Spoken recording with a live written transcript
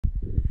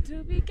Do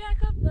be gag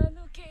up the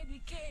look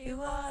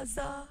was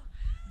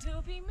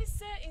do be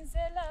miss in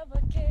love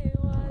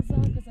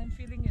because I'm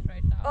feeling it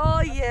right now.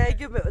 Oh yeah,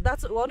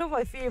 that's one of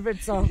my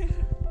favorite songs.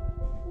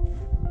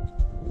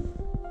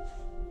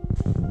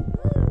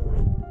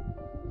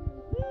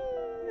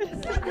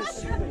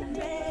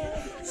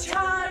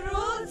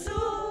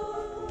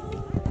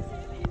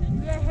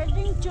 We are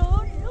heading to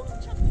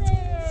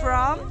Lungchutse.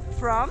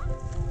 From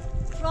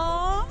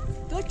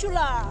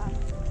Dochula.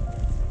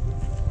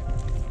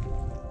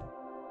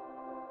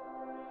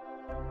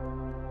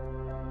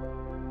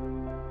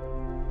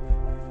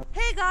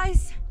 Hey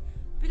guys,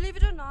 believe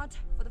it or not,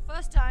 for the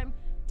first time,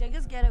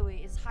 Denga's Getaway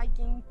is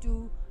hiking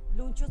to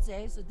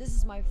Lungchutse. So this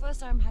is my first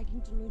time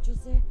hiking to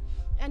Lungchutse,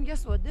 and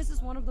guess what? This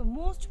is one of the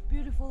most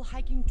beautiful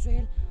hiking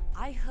trail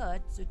I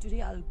heard. So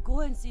today I'll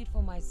go and see it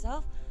for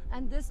myself,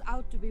 and this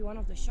out to be one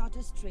of the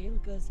shortest trail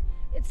because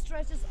it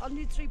stretches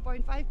only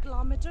 3.5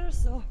 kilometers.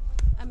 So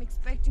I'm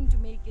expecting to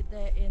make it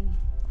there in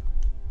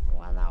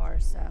 1 hour.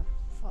 So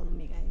follow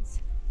me,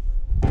 guys.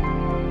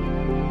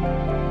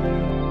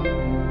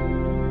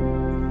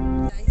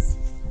 Guys,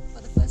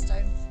 for the first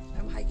time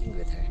I'm hiking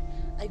with her.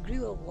 I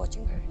grew up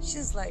watching her.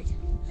 She's like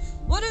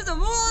one of the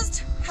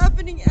most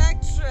happening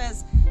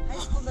actress.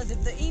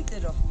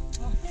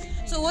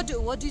 So what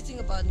do you think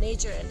about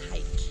nature and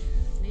hike?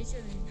 Nature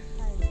and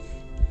hike.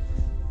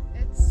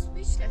 It's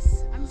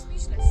speechless. I'm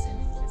speechless.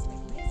 It's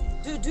like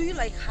amazing. Do you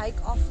like hike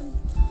often?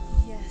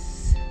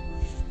 Yes.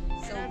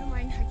 So I don't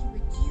mind hiking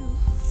with you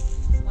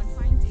one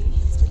fine day.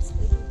 It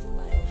will be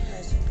my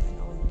pleasure and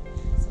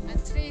honor.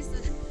 And today is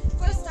the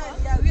First time,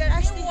 yeah, we are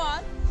actually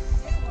one.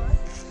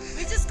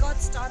 we just got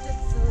started,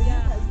 so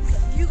Yeah.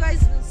 you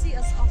guys will see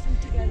us often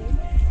together.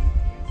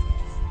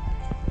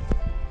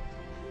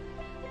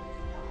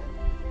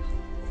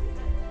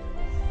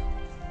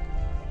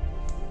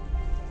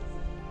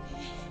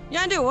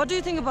 Yande, what do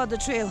you think about the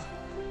trail?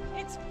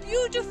 It's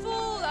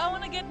beautiful. I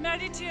want to get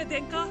married to you,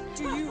 Denka.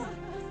 To you.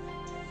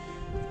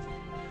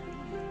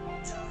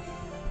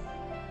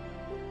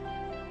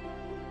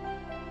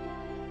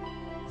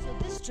 So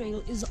this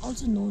trail is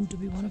also known to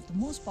be one of the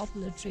most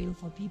popular trail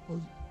for people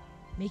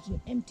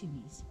making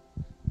MTVs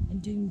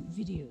and doing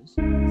videos.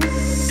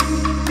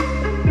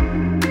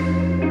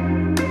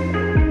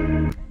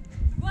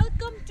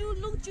 Welcome to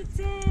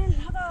Lungchutse.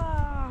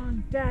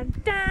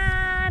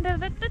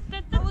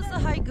 How was the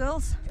hike,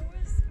 girls? It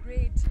was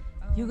great.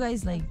 You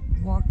guys like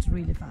walked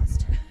really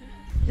fast.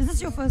 Is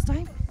this your first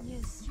time?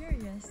 Yes, here,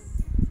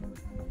 yes.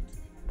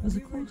 Was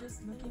We it were cool?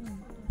 just looking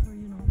for,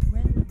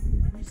 when we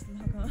reached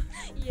Lhaga.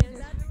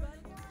 Yes.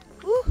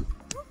 Ooh,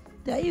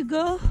 there you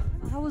go.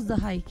 How was the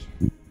hike?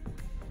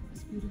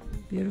 It's beautiful.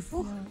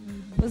 Beautiful. Yeah,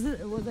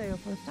 really. Was that your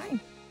first time?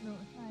 No,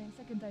 fine.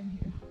 Second time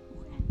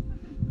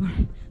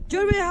here.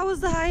 Jeremy, how was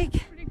the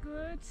hike? Pretty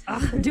good.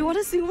 Do you want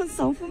to sing one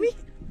song for me?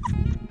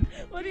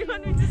 What do you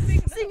want me to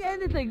sing? Sing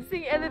anything.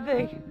 Sing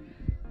anything.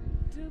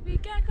 To be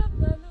gag up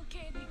the look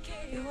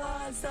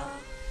was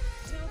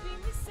to be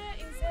miss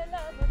in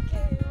love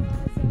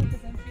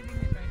because I'm feeling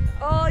it right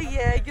now. Oh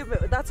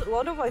yeah, that's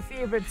one of my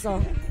favorite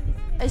songs.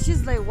 And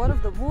she's like one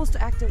of the most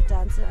active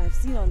dancer I've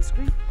seen on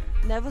screen.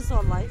 Never saw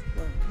live,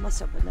 well, must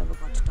have, but never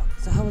got to talk.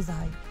 So how was the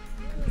hike?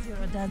 Because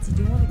you're a dancer,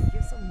 do you want to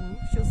give some moves?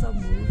 Show some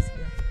moves?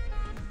 Yeah.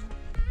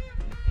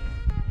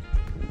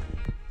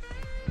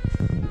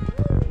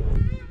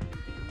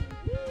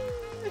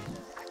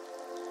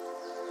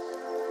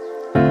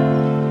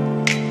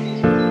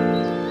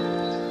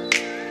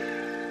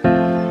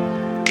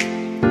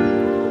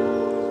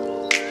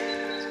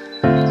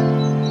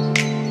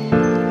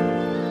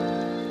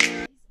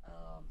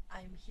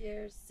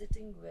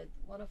 Sitting with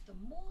one of the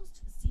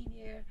most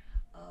senior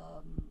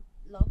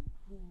Lum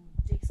who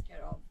takes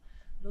care of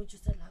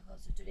Lungchutse.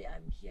 So today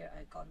I'm here.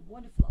 I got a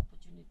wonderful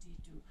opportunity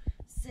to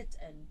sit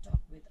and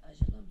talk with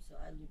Ajalam. So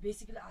I'll be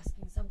basically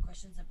asking some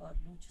questions about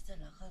Lungchutse.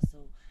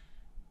 So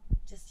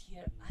just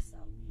hear us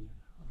out.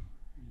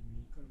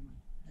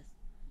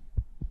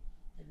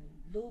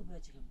 Low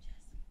birch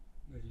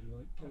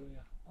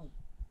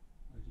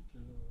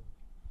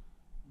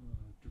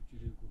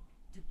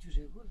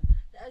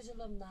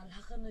Ajalam na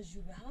lakana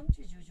jube ham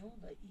chi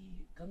jojong da I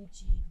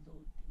gamchi lo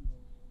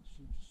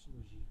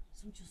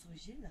sumchu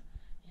soji la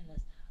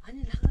yelas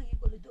ani lakagi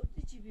ko le do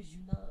ti chi bi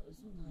juna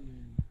suna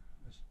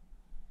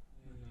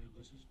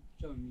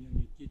jami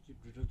ani kiti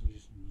bro do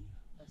jismi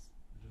bas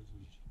bro do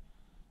jis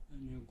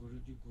ani guru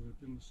di guru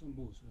pe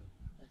sambo sa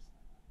bas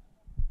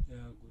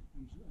ya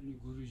guru ani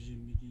guru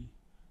jimi di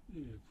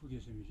fuge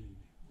semi jimi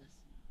bas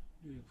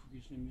fuge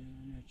semi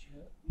ani cha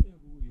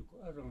ego ko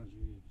arrange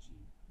bisi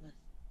bas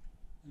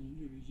ani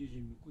le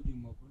jimi ko di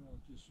ma para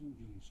to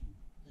sungi musin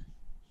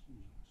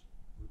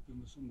guru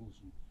pe sambo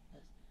sun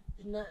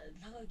na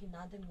lakagi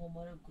naden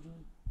ngomara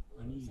guru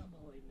sama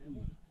hoy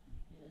me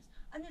yes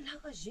ani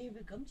laka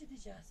jebe gamchi di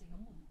ja se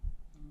gamu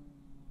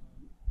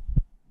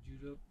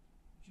jura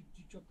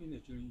chi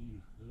chopine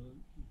chiri ro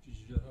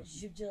jira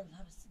jibja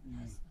habs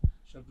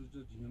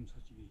shabdo dinam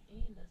sachi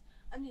yes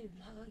ani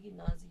lakagi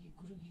nazi gi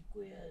guru gi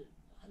ko ya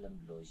halam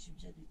lo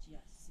jibja di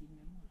ja se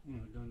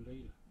me dan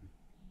lai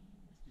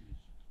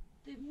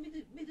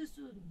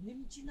미드스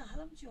님치나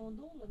하람치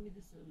온동로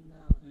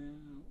미드스나.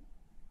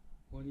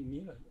 원이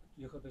미라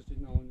여기서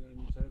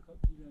나오는 이 자가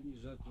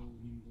이라니 자도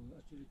님도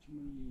아치를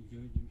치면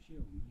이게 시에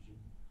없는지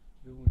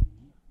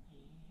요원이.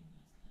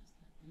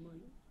 뭐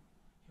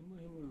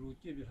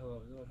로티를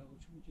하고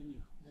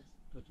춤지니.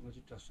 또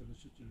같이 다스를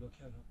수질로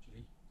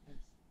캐럽지.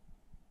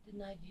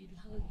 나기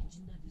하기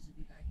진다디서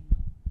비가기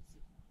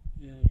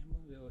예,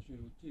 해마가 와서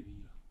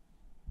로티비라.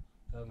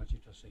 다 같이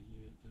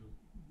다스기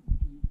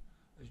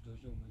아주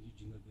좀 많이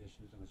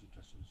진다디서 다 같이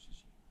다스를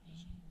수지.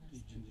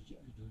 이 진다지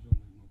아주 좀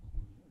많이 먹고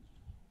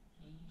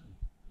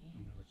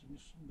아무나 같이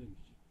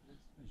숨뱅이지.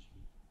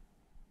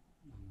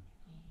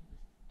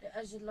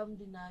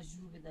 아실람디나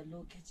주베다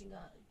로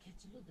캐칭가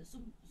캐치로다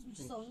숨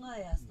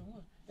송아야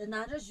송. 데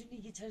나라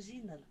주니기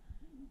차지나.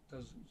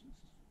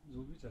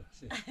 조비자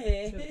세.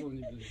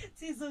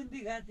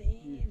 세손디가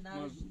돼.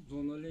 나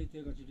조널레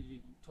때가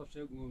지리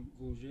톱세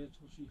고제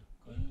토시.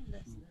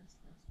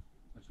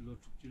 아주 로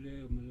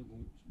축질레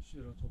물고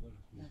싫어 토발.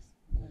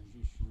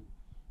 고주슈.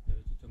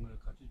 내가 정말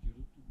같이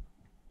주로.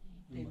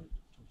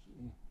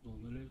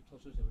 조널레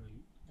토스 잡아요.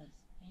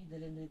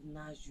 이들은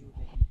나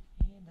주베.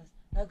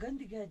 나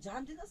근데가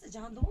잔디가서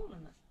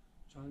잔동나.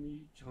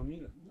 잔이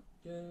잠이가.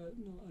 너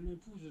안에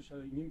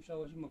부서서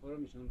님샤와시 막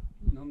그러면서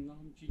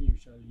남남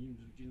지님샤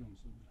님들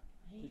지나면서.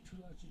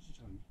 출하지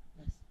잠이.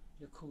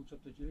 야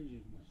코우접도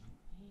지르지 맞아.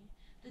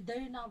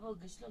 데 나버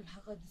그슬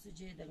하가디스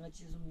제 내가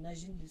지금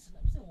나진디스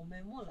남세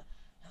오메몰라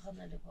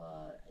하가나레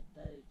봐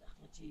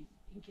같이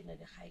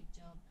인기나레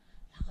하이점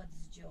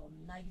하가디스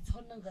좀 나기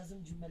천는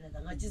가슴 주면에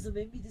내가 지금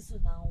멤비디스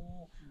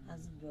나오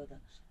한숨 벼다.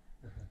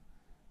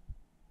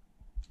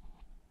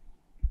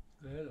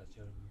 그래라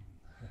저.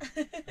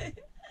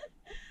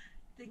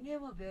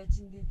 땡게마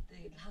배진디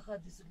때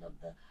하가디스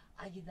납다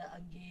아기다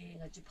안게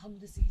같이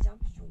밤드스기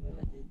잠시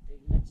주면에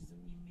내가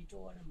지금 이미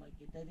좋아하는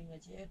말게 내가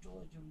제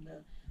좋아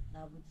좀나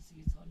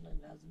나부드스기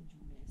천는 가슴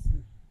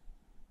주면서.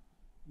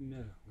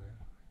 네.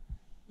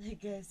 I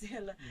guess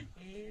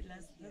hey,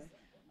 let's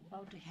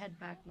about to head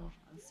back now.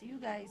 I'll see you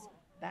guys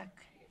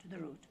back to the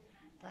road.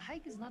 The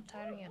hike is not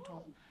tiring at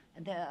all,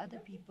 and there are other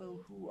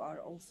people who are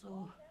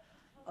also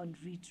on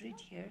retreat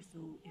here.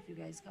 So if you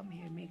guys come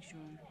here, make sure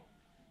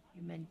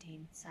you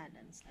maintain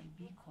silence, like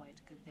be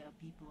quiet, because there are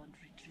people on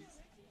retreats.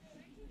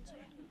 So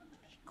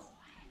be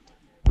quiet.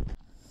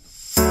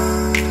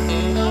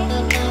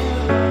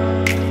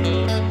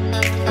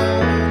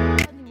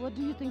 What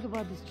do you think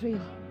about this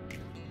trail?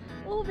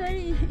 Oh,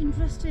 very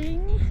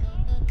interesting.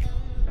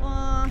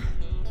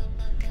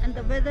 And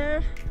the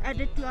weather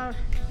added to our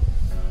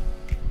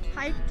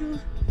hike to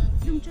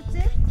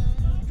Lungchutse.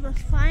 It was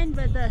fine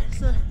weather,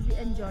 so we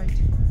enjoyed.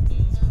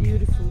 It's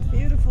beautiful,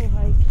 beautiful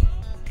hike.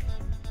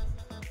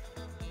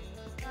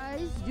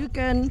 Guys, you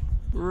can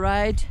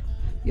ride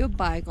your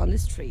bike on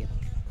this trail.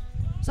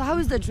 So how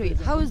is the trail?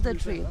 How is the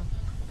trail?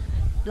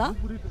 Don't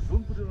put it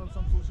on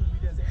some social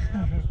media and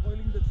say,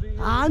 spoiling the trail.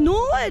 Ah,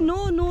 no way,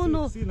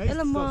 no. See, nice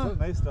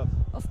stuff.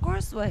 Of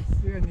course, why?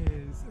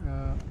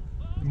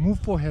 Move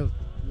for health.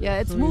 Yeah,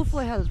 it's move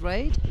for health,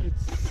 right?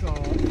 It's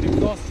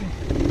exhausting,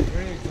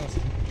 very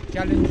exhausting,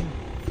 challenging.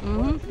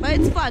 But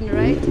it's fun,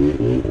 right?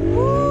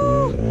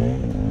 Woo!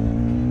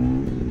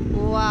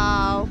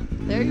 Wow,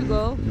 there you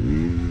go.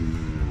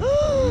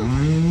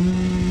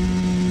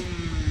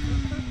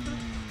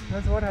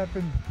 That's what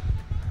happened.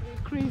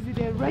 Crazy,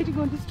 they're riding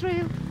on this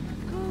trail.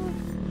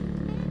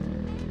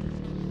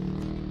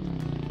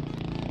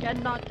 I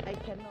cannot.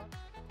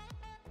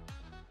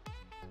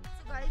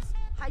 So guys,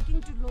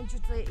 hiking to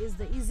Lungchutse is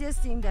the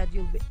easiest thing that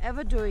you'll be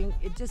ever doing.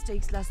 It just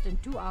takes less than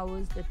 2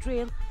 hours. The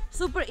trail,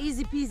 super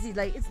easy peasy.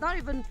 Like, it's not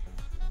even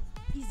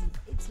easy.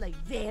 It's like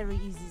very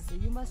easy. So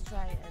you must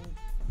try and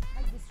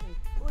hike this trail.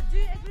 Oh, do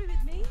you agree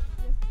with me?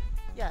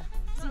 Yes.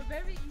 Yeah. No,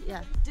 very easy.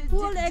 Yeah. Who Do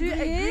will you agree?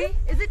 agree?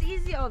 Is it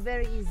easy or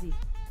very easy?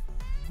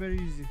 Very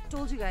easy.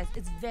 Told you guys,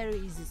 it's very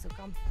easy. So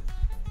come,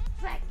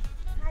 trek,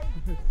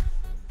 hike.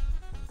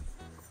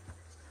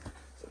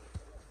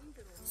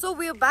 So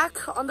we're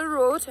back on the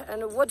road,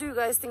 and what do you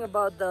guys think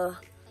about the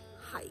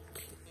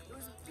hike? It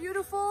was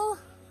beautiful.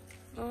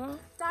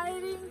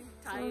 Tiring.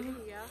 Tiring,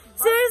 yeah.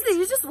 Seriously,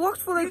 you just walked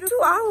for like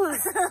 2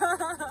 hours.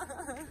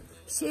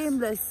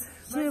 Shameless.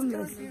 It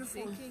was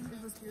beautiful.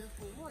 It was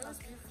beautiful.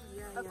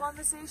 Yeah, the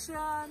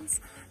conversations,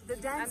 the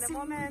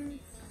dancing, and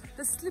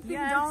the slipping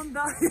down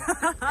the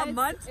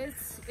mud.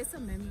 It's a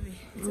memory.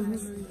 It's a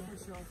memory for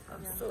sure.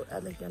 So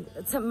elegant.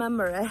 It's a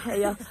memory.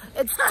 Yeah,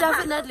 it's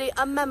definitely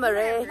a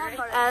memory.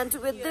 And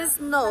with this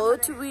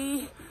note,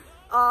 we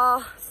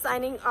are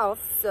signing off.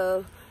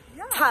 So,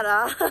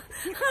 ta-da.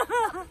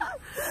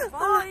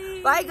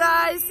 Bye. Bye,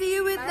 guys. See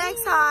you with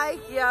next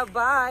hike. Yeah,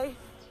 bye.